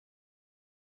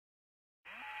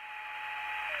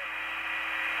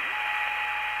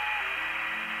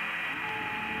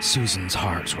Susan's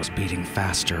heart was beating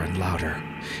faster and louder.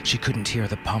 She couldn't hear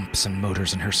the pumps and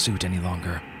motors in her suit any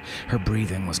longer. Her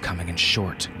breathing was coming in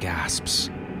short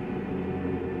gasps.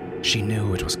 She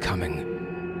knew it was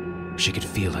coming. She could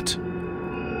feel it.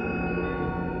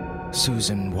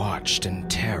 Susan watched in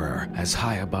terror as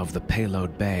high above the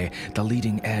payload bay, the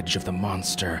leading edge of the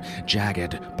monster,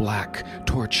 jagged, black,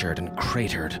 tortured, and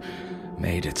cratered,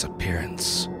 made its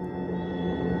appearance.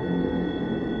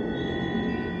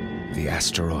 The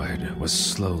asteroid was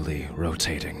slowly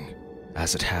rotating,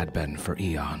 as it had been for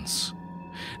eons.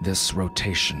 This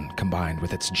rotation, combined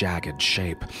with its jagged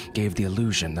shape, gave the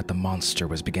illusion that the monster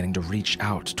was beginning to reach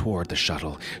out toward the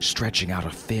shuttle, stretching out a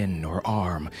fin or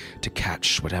arm to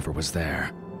catch whatever was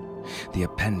there. The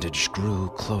appendage grew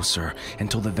closer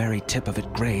until the very tip of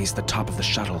it grazed the top of the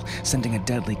shuttle, sending a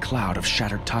deadly cloud of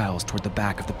shattered tiles toward the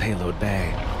back of the payload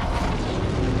bay.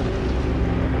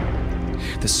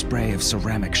 The spray of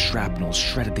ceramic shrapnel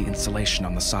shredded the insulation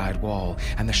on the side wall,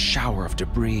 and the shower of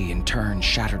debris in turn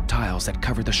shattered tiles that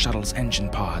covered the shuttle's engine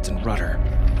pods and rudder.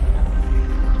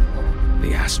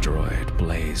 The asteroid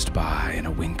blazed by in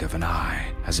a wink of an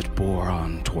eye as it bore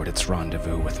on toward its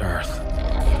rendezvous with Earth.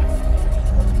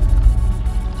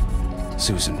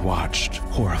 Susan watched,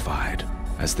 horrified,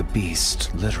 as the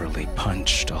beast literally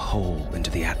punched a hole into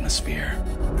the atmosphere.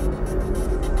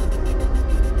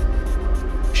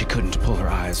 She couldn't pull her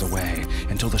eyes away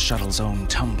until the shuttle's own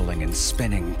tumbling and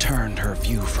spinning turned her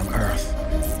view from Earth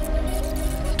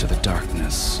to the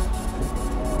darkness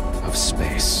of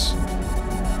space.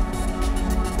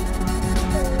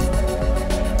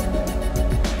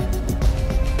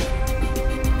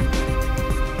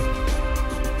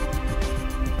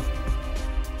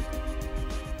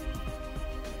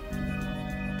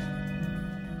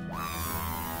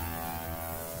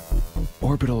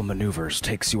 Orbital Maneuvers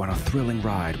takes you on a thrilling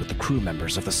ride with the crew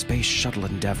members of the Space Shuttle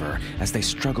Endeavour as they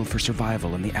struggle for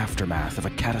survival in the aftermath of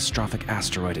a catastrophic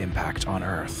asteroid impact on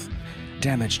Earth.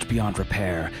 Damaged beyond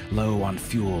repair, low on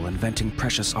fuel, and venting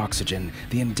precious oxygen,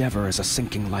 the Endeavour is a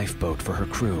sinking lifeboat for her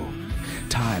crew.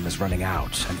 Time is running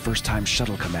out, and first-time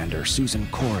shuttle commander Susan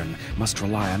Corrin must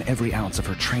rely on every ounce of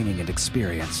her training and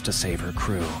experience to save her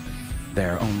crew.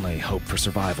 Their only hope for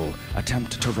survival,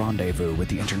 attempt to rendezvous with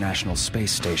the International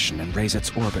Space Station and raise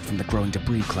its orbit from the growing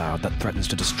debris cloud that threatens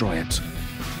to destroy it,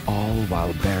 all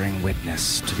while bearing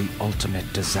witness to the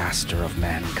ultimate disaster of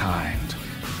mankind,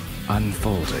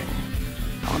 unfolding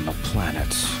on the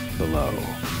planet below.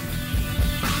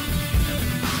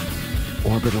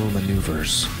 Orbital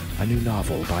Maneuvers, a new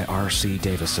novel by R.C.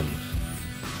 Davison.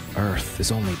 Earth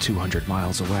is only 200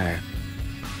 miles away,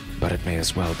 but it may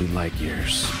as well be light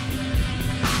years.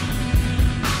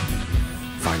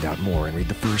 Find out more and read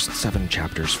the first 7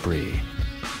 chapters free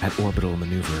at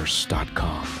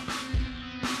orbitalmaneuvers.com.